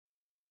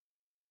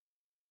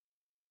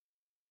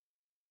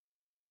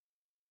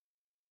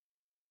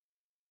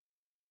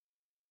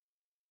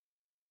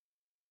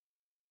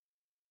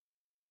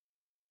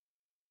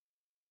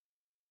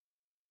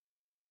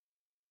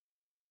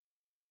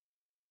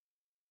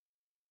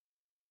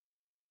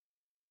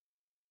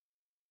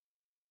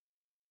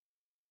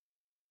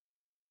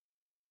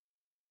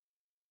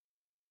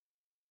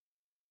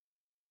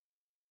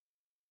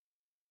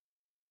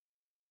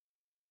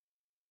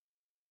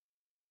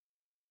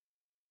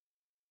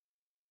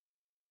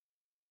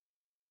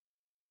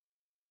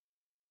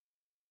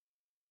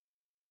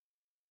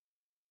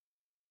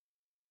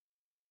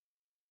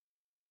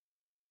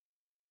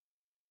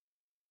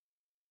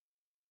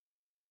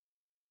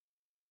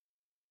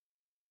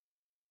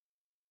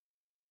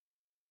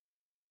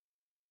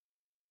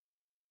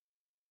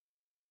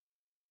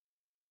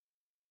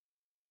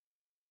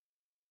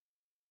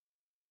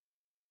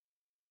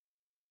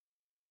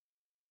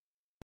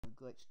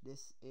glitch.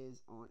 This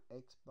is on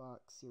Xbox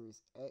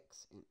Series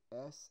X and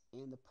S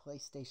and the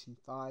PlayStation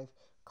 5.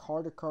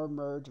 Car to car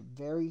merge.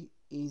 Very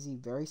easy,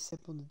 very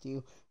simple to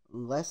do.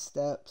 Less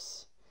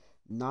steps.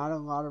 Not a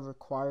lot of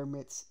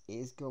requirements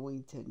is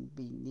going to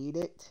be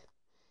needed.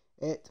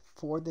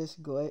 For this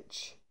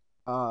glitch,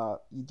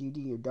 you do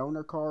need your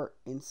donor card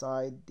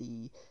inside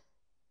the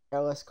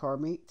LS car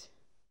meet.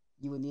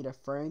 You will need a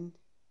friend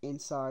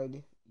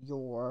inside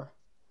your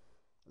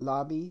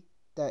lobby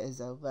that is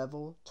a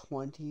level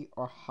 20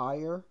 or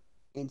higher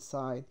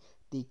inside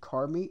the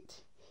car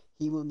meet.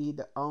 He will need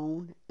to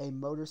own a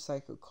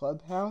motorcycle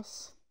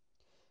clubhouse.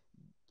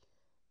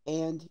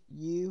 And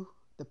you,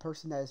 the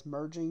person that is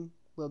merging,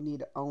 will need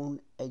to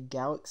own a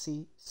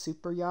Galaxy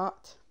super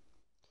yacht.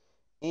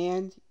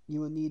 And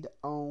you will need to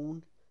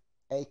own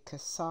a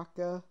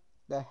Kasaka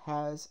that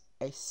has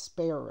a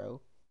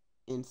sparrow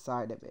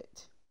inside of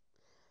it.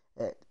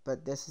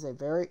 But this is a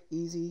very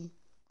easy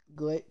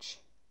glitch.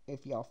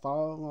 If y'all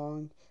follow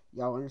along,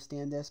 y'all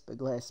understand this, but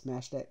go ahead and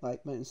smash that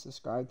like button,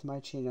 subscribe to my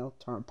channel,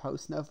 turn on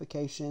post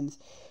notifications,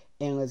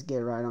 and let's get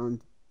right on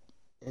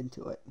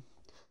into it.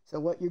 So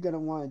what you're going to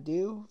want to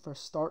do for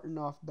starting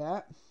off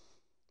bat,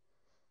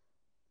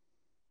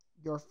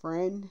 your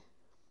friend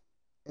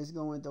is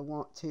going to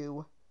want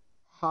to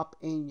hop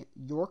in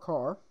your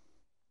car.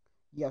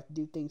 You have to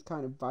do things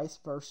kind of vice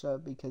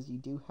versa because you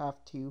do have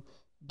to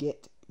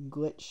get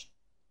glitched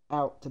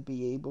out to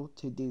be able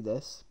to do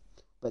this.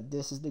 But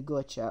this is the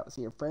glitch out.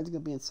 So your friend's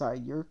going to be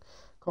inside your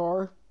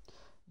car.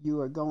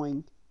 You are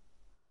going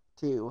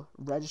to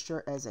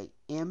register as a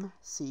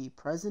MC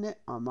president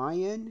on my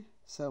end.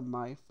 So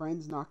my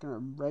friend's not going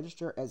to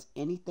register as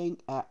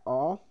anything at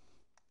all.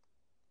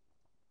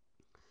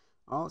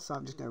 Also,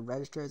 I'm just going to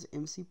register as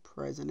MC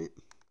president.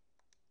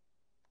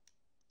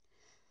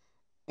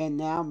 And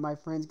now my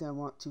friend's going to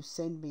want to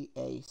send me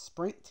a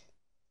sprint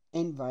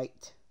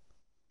invite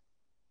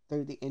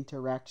through the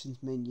interactions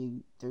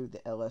menu through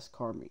the LS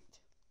car meet.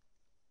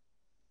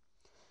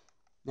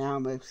 Now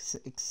I'm going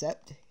to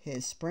accept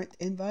his sprint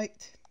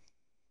invite.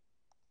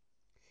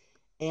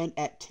 And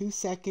at 2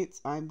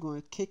 seconds, I'm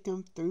going to kick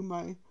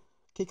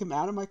him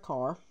out of my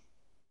car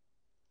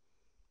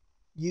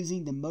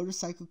using the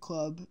motorcycle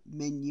club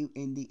menu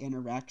in the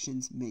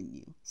interactions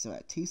menu. So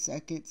at 2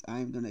 seconds,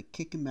 I'm going to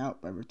kick him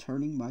out by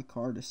returning my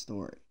car to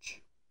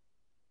storage.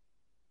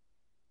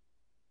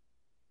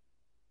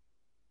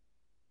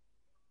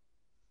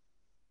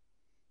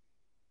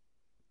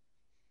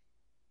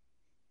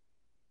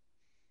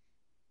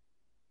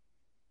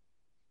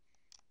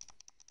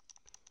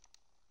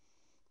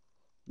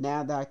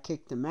 Now that I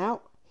kicked him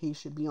out, he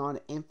should be on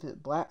an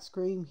infinite black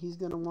screen. He's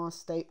going to want to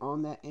stay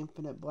on that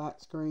infinite black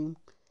screen.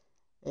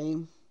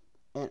 And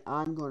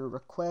I'm going to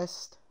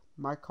request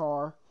my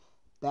car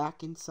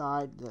back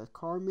inside the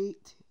car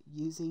meet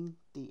using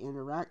the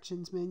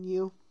interactions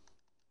menu.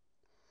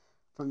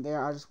 From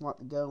there, I just want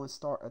to go and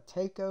start a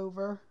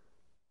takeover.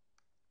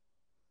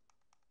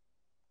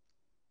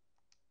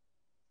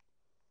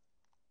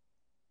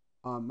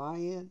 On my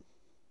end.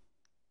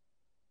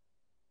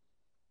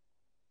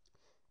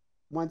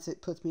 Once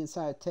it puts me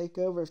inside a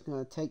takeover, it's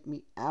going to take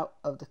me out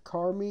of the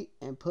car meet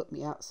and put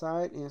me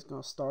outside, and it's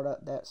going to start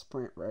up that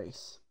sprint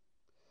race.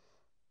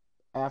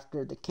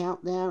 After the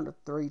countdown of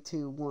 3,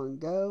 2, 1,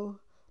 go,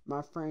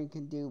 my friend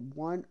can do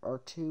one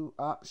or two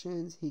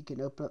options. He can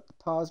open up the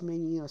pause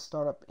menu and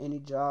start up any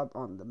job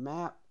on the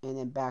map and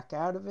then back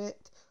out of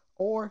it.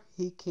 Or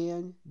he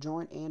can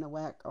join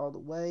Anahuac all the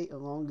way as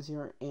long as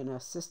you're in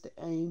assisted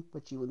aim,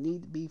 which you will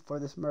need to be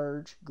for this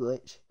merge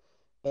glitch,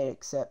 and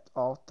accept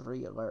all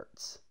 3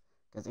 alerts.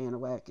 Because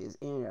Anahuac is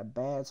in a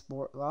bad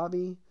sport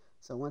lobby.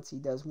 So once he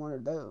does one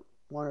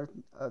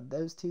of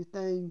those 2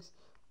 things,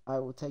 I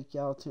will take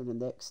y'all to the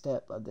next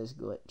step of this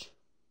glitch.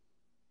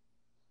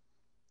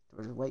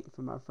 We're just waiting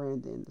for my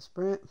friend to end the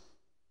sprint.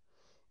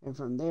 And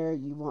from there,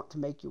 you want to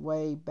make your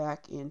way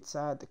back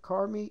inside the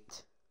car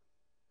meet,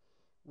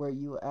 where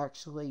you will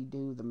actually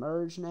do the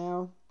merge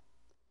now.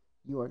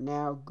 You are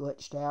now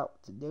glitched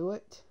out to do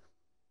it.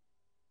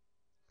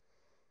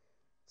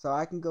 So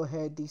I can go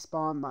ahead and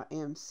despawn my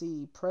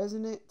MC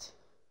president.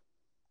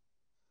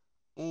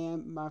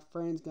 And my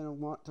friend's going to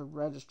want to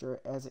register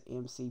as an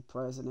MC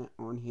president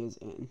on his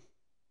end.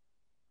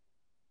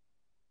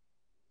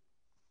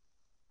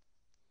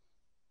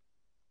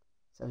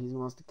 So he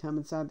wants to come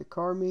inside the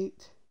car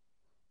meet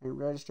and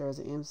register as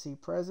an MC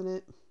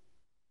president.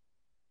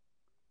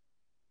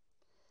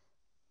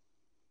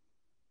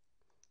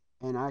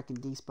 And I can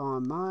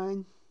despawn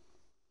mine.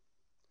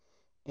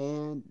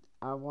 And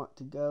I want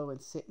to go and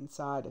sit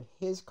inside of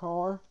his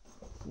car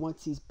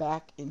once he's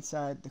back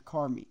inside the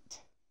car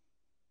meet.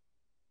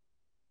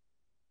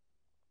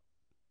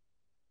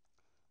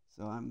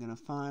 So I'm going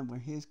to find where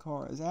his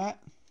car is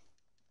at.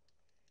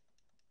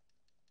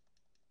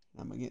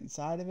 I'm going to get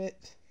inside of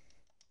it.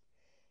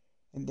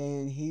 And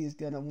then he's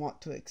going to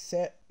want to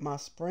accept my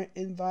sprint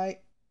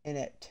invite. And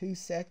at 2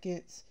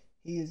 seconds,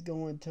 he is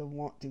going to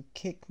want to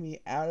kick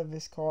me out of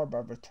his car by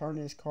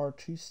returning his car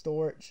to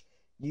storage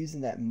using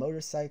that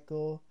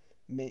motorcycle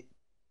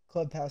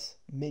clubhouse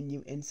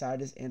menu inside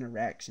his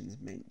interactions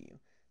menu.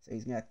 So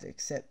he's going to have to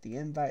accept the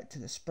invite to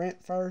the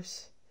sprint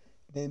first,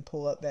 then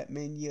pull up that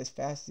menu as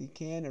fast as he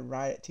can, and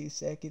right at 2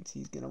 seconds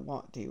he's going to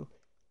want to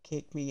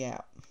kick me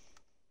out.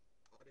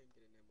 I didn't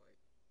get an invite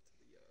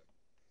to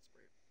the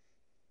sprint.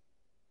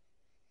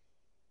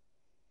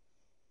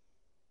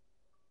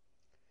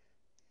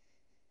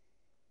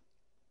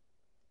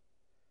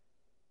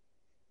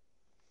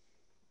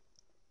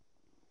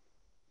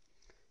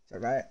 So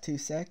right at 2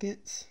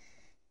 seconds.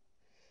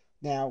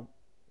 Now,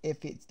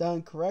 if it's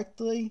done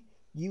correctly,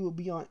 you will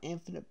be on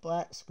infinite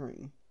black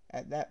screen.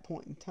 At that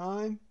point in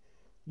time,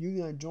 you're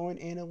going to join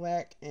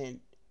Interact and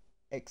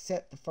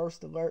accept the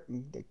first alert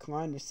and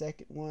decline the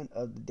second one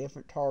of the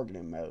different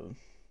targeting mode.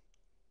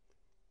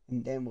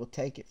 And then we'll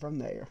take it from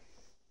there.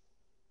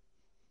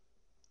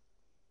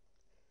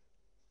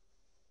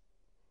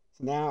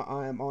 So now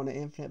I am on an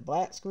infinite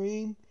black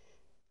screen,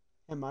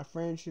 and my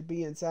friend should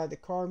be inside the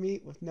car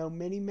meet with no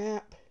mini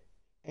map,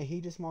 and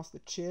he just wants to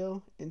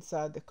chill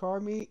inside the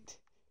car meet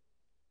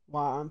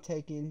while I'm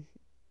taking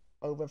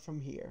over from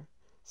here.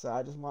 So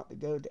I just want to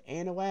go to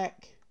Anahuac,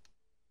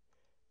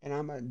 and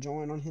I'm going to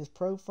join on his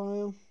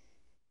profile,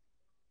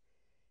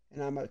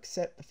 and I'm going to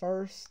accept the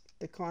first,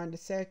 decline the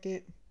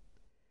second.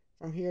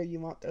 From here you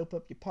want to open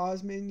up your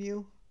pause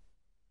menu,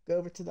 go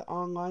over to the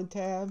online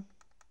tab,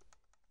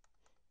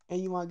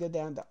 and you want to go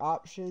down to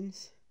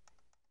options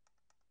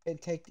and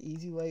take the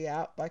easy way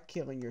out by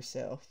killing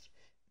yourself.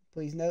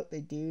 Please note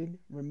they do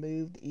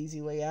remove the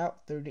easy way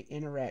out through the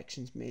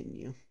interactions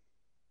menu.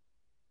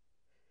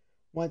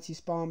 Once you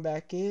spawn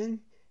back in,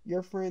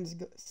 your friend's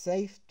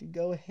safe to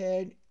go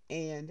ahead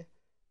and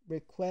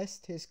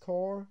request his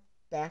car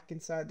back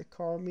inside the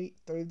car meet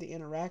through the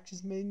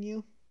interactions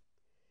menu.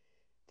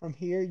 From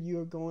here, you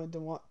are going to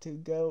want to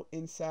go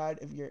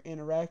inside of your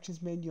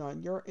interactions menu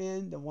on your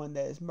end, the one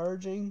that is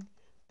merging.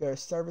 Go to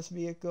service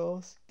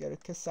vehicles, go to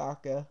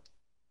Kasaka,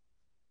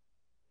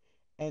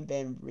 and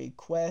then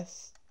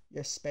request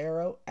your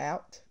Sparrow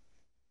out.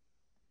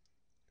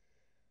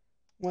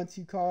 Once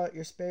you call it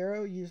your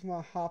Sparrow, you just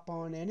want to hop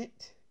on in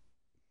it.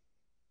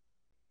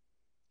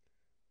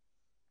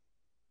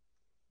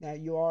 Now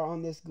you are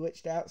on this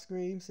glitched out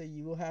screen, so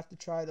you will have to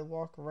try to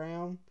walk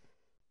around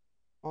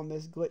on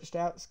this glitched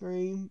out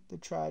screen to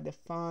try to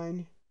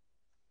find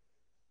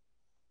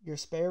your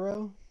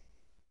Sparrow.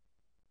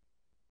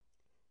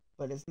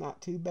 But it's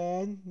not too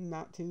bad,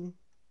 not too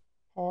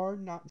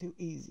hard, not too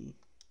easy.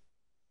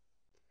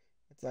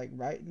 It's like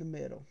right in the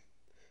middle.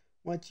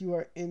 Once you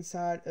are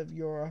inside of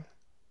your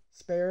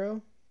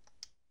Sparrow,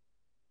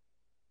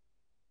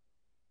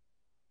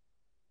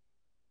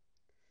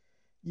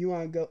 you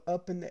want to go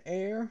up in the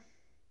air,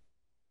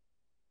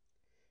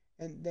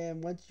 and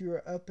then once you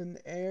are up in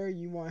the air,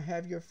 you want to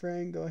have your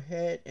friend go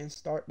ahead and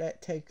start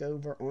that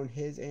takeover on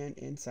his end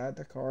inside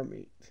the car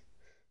meet.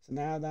 So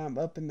now that I'm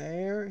up in the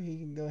air, he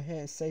can go ahead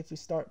and safely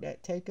start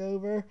that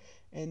takeover,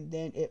 and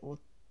then it will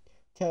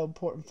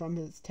teleport him from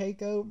his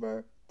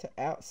takeover to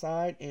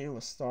outside, and it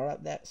will start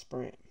up that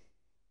sprint.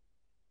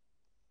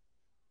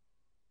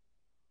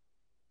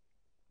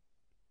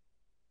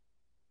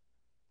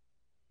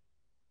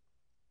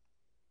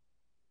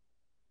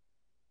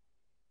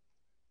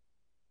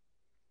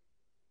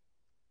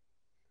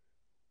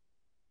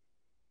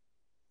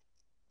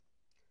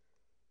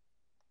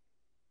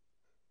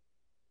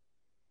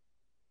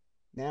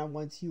 Now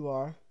once you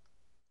are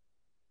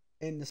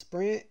in the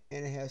sprint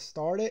and it has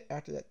started,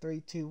 after that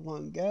 3, 2,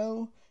 1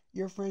 go,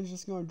 your friend's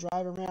just going to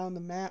drive around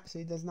the map so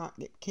he does not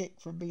get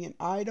kicked for being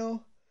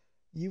idle.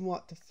 You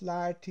want to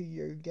fly to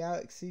your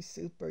Galaxy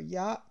Super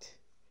Yacht,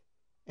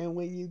 and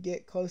when you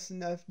get close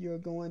enough, you're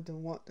going to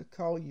want to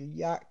call your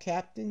yacht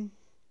captain,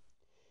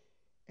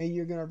 and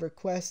you're going to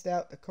request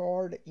out the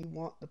car that you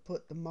want to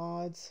put the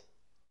mods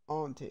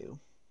onto.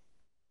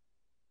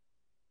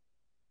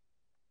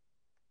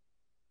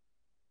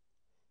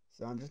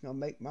 So I'm just going to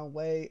make my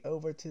way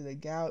over to the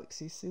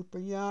Galaxy Super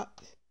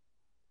Yacht,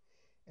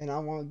 and I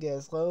want to get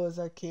as low as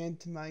I can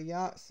to my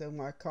yacht, so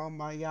when I call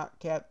my yacht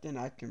captain,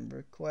 I can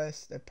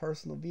request a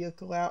personal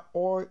vehicle out,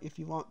 or if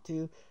you want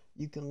to,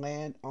 you can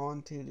land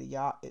onto the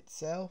yacht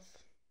itself,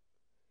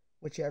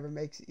 whichever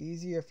makes it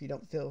easier if you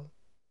don't feel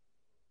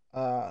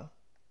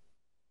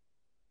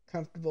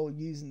comfortable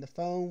using the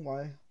phone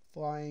while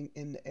flying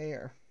in the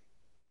air.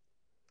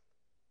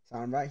 So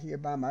I'm right here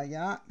by my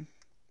yacht,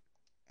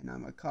 and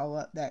I'm going to call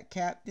up that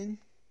captain.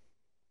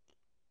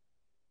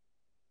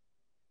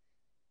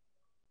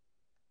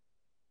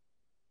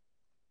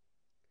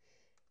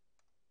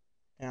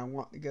 And I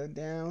want to go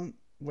down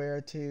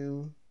where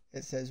to,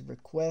 it says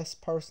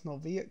request personal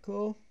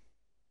vehicle.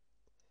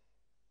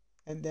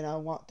 And then I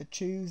want to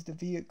choose the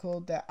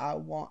vehicle that I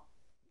want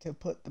to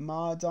put the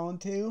mods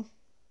onto.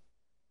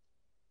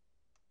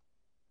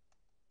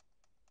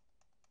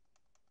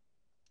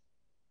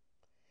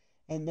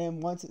 And then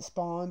once it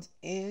spawns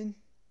in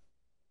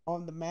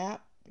on the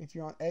map, if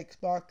you're on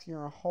Xbox, you're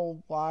going to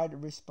hold Y to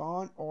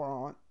respawn, or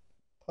on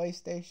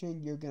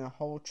PlayStation, you're going to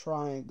hold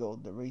triangle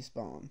to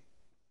respawn.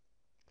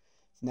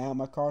 So now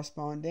my car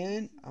spawned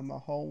in, I'm going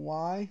to hold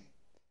Y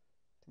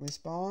to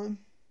Respawn.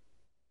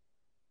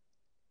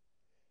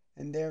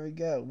 And there we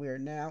go. We are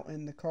now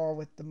in the car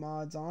with the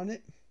mods on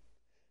it.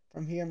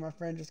 From here, my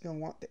friend just going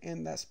to want to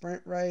end that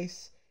sprint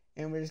race.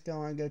 And we're just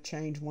going to go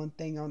change one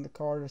thing on the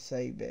car to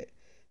save it.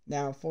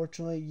 Now,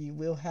 unfortunately, you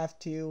will have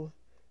to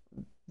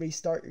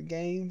restart your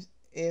games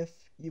if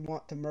you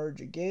want to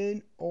merge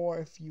again, or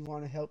if you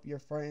want to help your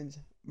friends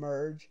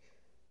merge,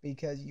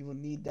 because you will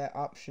need that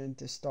option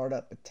to start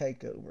up a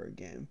takeover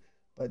again.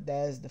 But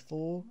that is the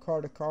full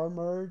car to car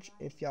merge.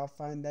 If y'all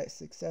find that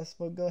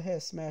successful, go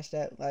ahead, smash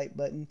that like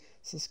button,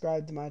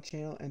 subscribe to my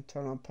channel, and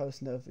turn on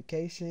post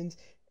notifications.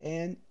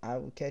 And I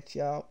will catch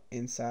y'all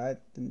inside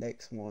the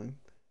next one.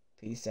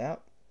 Peace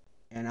out,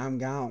 and I'm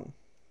gone.